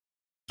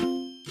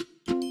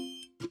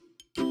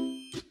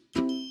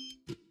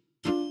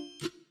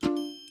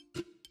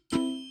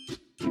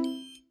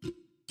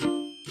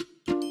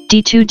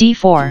d2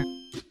 d4.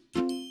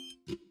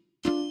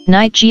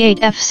 Knight g8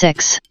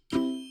 f6.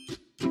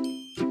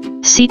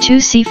 c2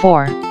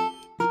 c4.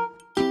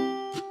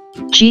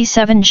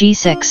 g7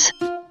 g6.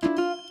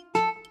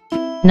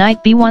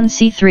 Knight b1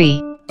 c3.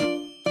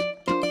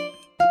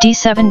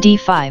 d7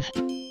 d5.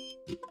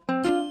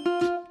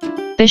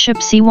 Bishop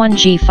c1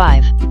 g5.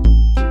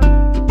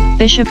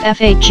 Bishop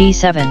f8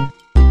 g7.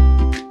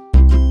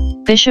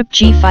 Bishop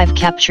g5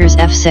 captures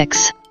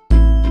f6.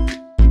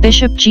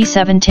 Bishop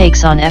g7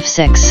 takes on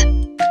f6.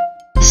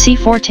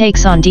 c4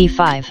 takes on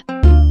d5.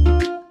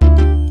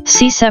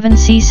 c7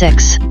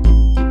 c6.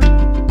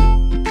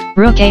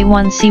 Rook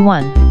a1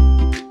 c1.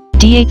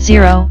 d8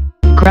 0,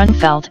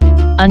 Grunfeld,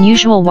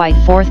 unusual white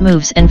fourth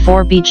moves and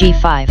 4b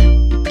g5.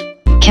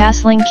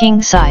 Castling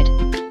king side.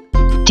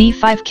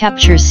 d5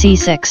 captures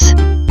c6.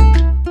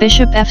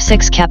 Bishop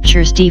f6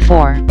 captures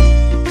d4.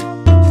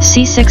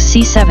 c6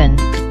 c7.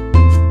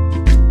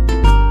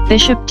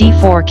 Bishop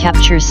d4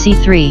 captures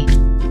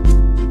c3.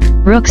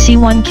 Rook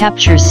c1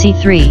 captures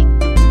c3.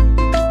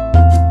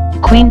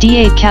 Queen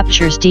d8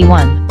 captures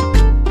d1.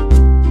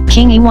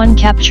 King e1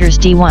 captures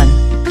d1.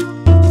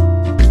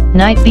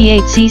 Knight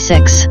b8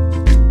 c6.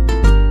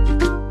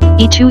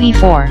 e2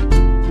 e4.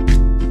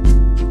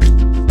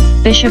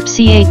 Bishop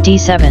c8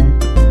 d7.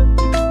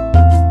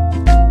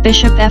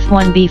 Bishop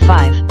f1 b5.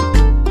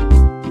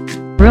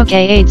 Rook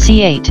a8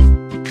 c8.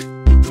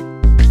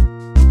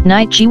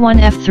 Knight g1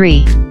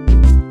 f3.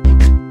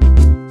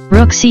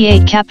 Rook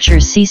c8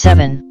 captures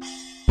c7.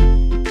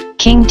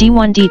 King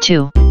d1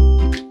 d2.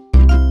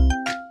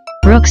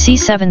 Rook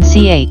c7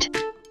 c8.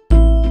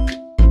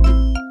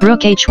 Rook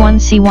h1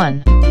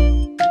 c1.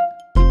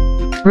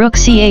 Rook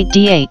c8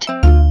 d8.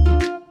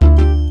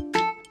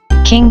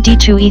 King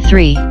d2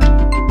 e3.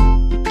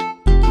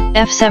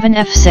 f7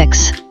 f6.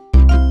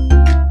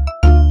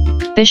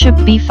 Bishop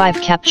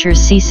b5 captures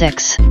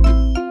c6.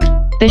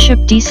 Bishop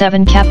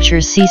d7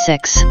 captures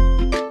c6.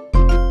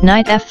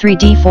 Knight f3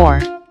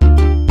 d4.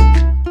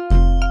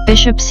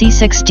 Bishop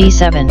c6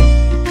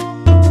 d7.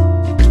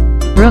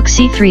 Rook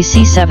c3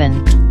 c7.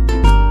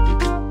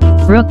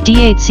 Rook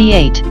d8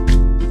 c8.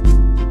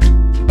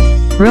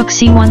 Rook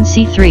c1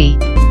 c3.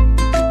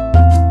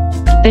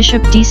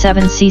 Bishop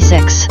d7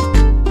 c6.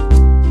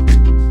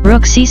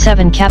 Rook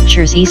c7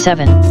 captures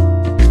e7.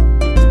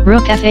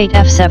 Rook f8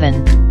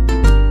 f7.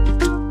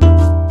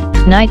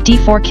 Knight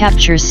d4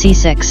 captures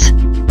c6.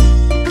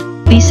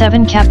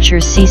 b7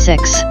 captures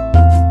c6.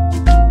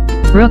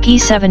 Rook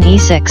e7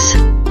 e6.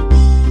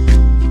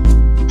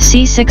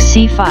 c6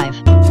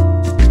 c5.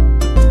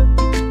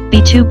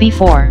 b2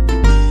 b4.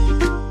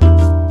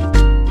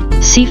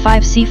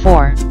 c5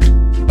 c4.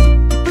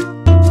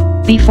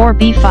 b4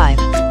 b5.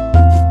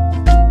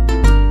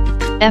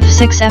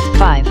 f6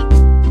 f5.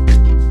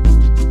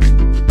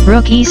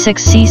 Rook e6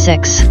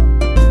 c6.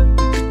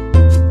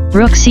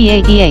 Rook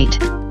c8 e8.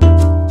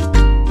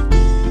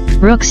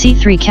 Rook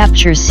c3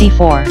 captures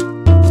c4.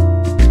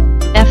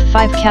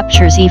 f5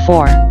 captures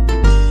e4.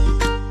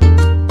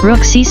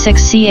 Rook c6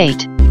 c8.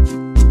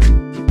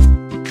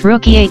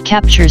 Rook e8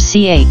 captures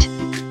c8.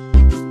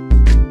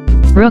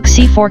 Rook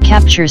c4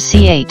 captures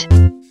c8.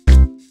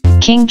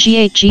 King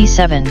g8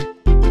 g7.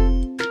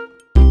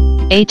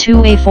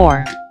 a2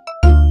 a4.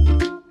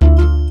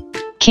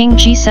 King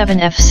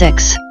g7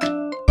 f6.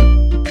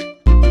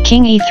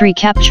 King e3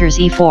 captures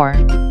e4.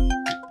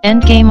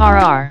 Endgame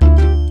RR.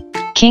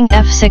 King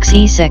f6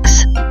 e6.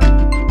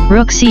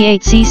 Rook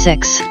c8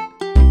 c6.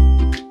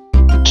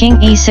 King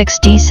e6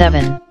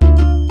 d7.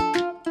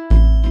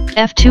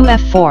 f2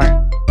 f4.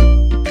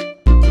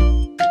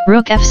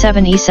 Rook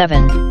f7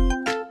 e7.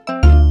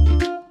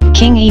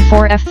 King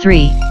e4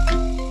 f3.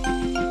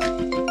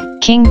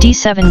 King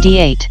d7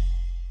 d8.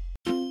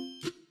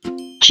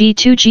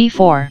 g2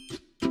 g4.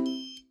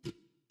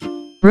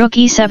 Rook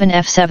e7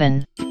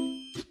 f7.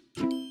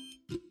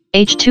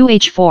 h2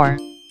 h4.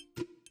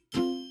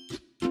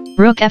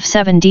 Rook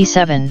f7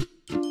 d7.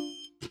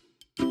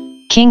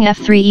 King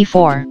f3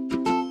 e4.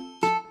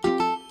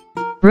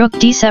 Rook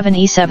d7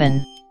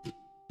 e7.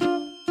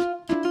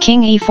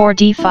 King e4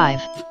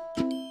 d5.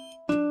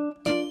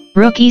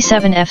 Rook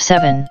e7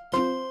 f7.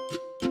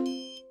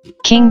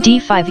 King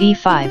d5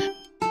 e5.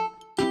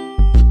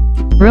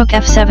 Rook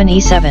f7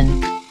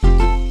 e7.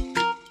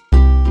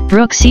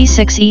 Rook c6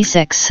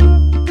 e6.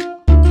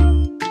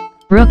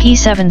 Rook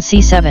e7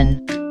 c7.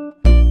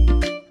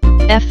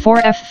 f4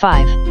 f5.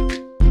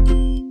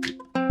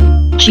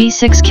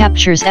 g6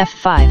 captures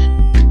f5.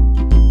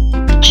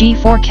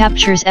 g4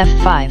 captures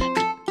f5.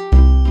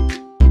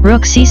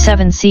 Rook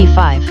c7 c5.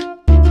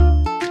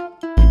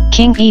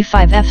 King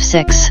e5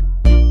 f6.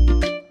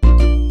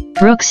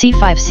 Rook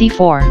c5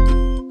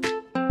 c4.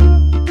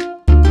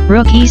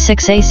 Rook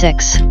e6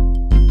 a6.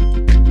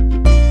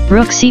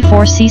 Rook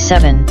c4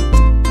 c7.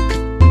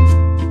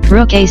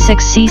 Rook a6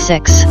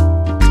 c6.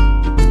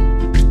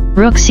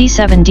 Rook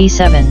c7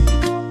 d7.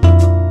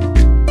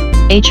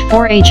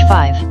 h4 h5.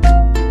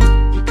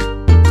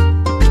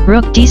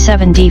 Rook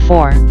d7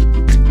 d4.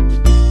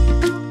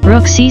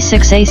 Rook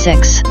c6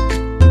 a6.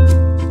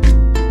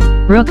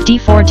 Rook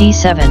d4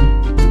 d7.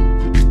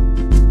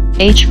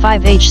 h5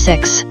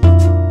 h6.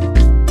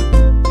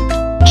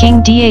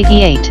 King d8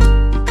 e8.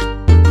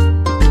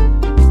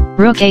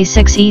 Rook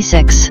a6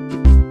 e6.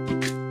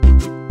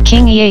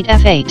 King e8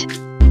 f8.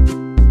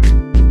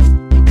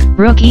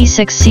 Rook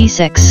e6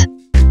 c6.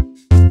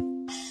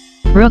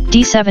 Rook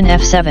d7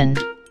 f7.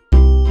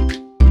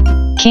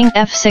 King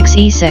f6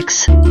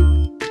 e6.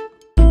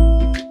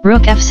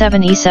 Rook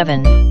f7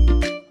 e7.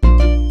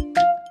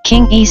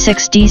 King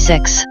e6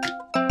 d6.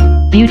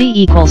 Beauty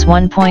equals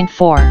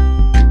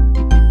 1.4.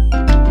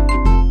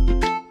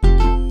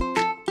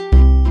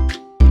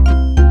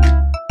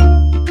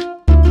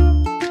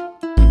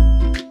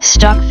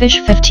 Stockfish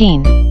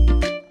 15.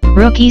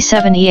 Rook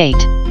e7 e8.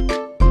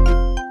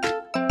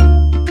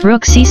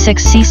 Rook c6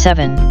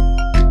 c7.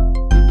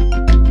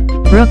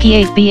 Rook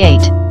e8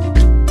 b8.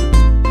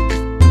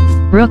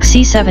 Rook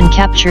c7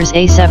 captures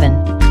a7.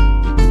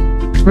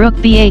 Rook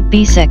b8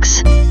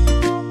 b6.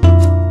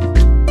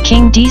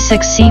 King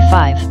d6 c5.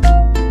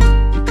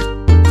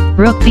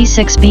 Rook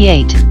b6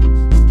 b8.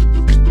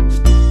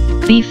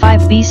 b5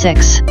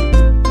 b6.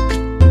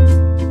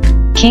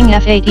 King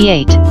f8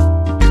 e8.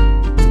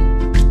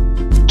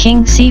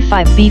 King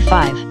c5 b5.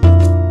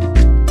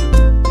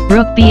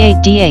 Rook b8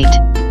 d8.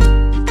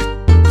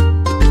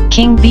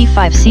 King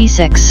b5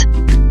 c6.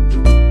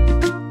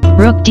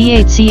 Rook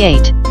d8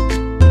 c8.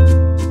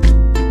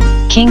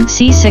 King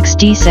c6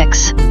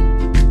 d6.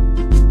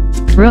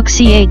 Rook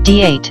c8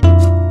 d8.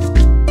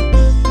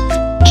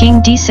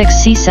 King d6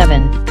 c7.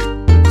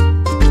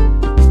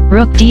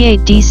 Rook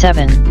d8 d7.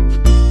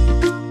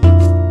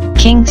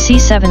 King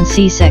c7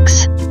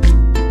 c6.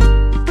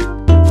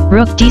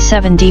 Rook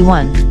d7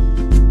 d1.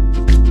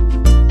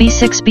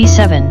 b6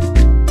 b7.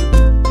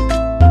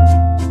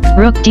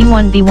 Rook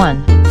d1 b1.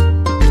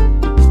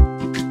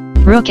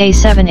 Rook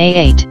a7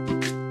 a8.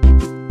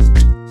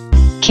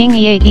 King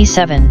e8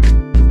 e7.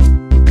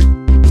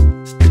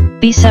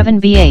 b7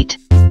 b8.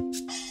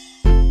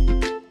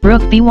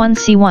 Rook b1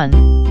 c1.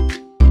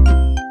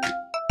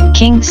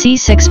 King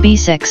c6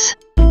 b6.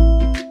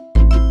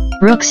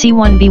 Rook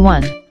c1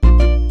 b1.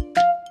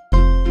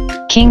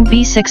 King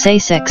b6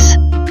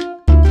 a6.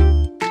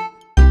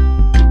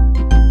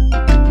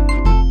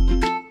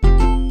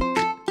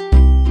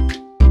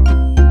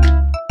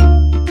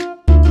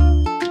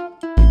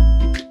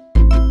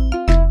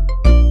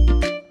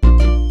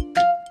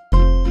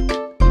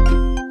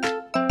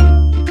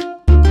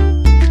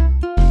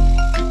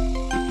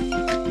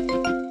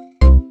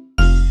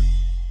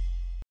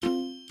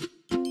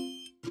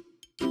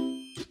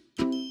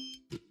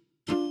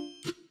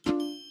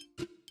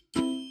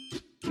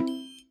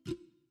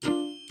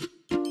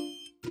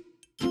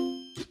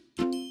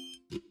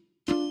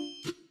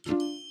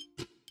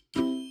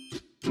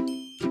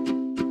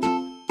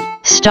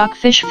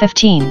 Stockfish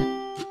 15.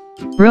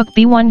 Rook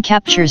b1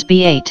 captures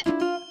b8.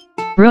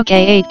 Rook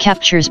a8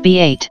 captures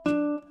b8.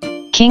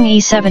 King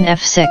e7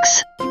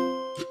 f6.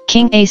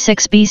 King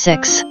a6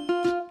 b6.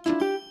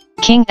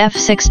 King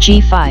f6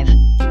 g5.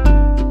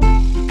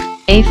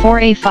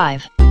 a4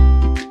 a5.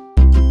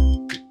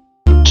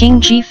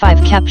 King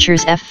g5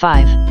 captures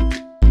f5.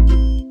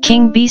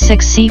 King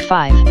b6 c5.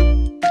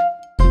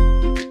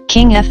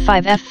 King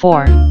f5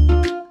 f4.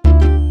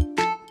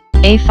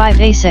 a5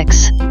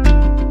 a6.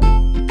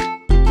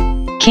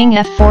 King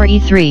f4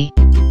 e3.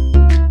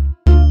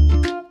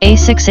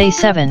 a6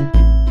 a7.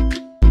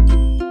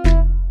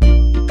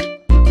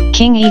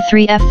 King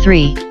e3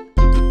 f3.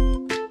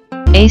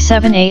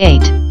 a7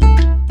 a8.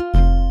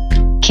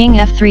 King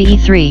f3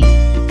 e3.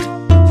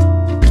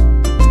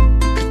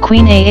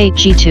 Queen a8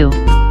 g2.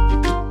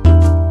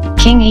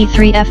 King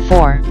e3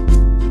 f4.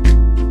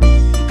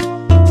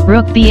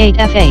 Rook b8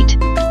 f8.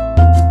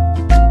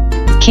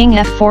 King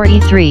f4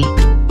 e3.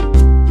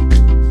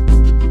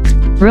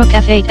 Rook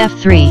f8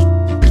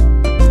 f3.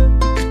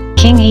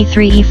 King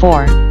e3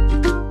 e4.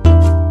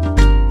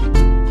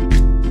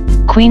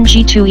 Queen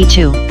g2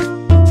 e2.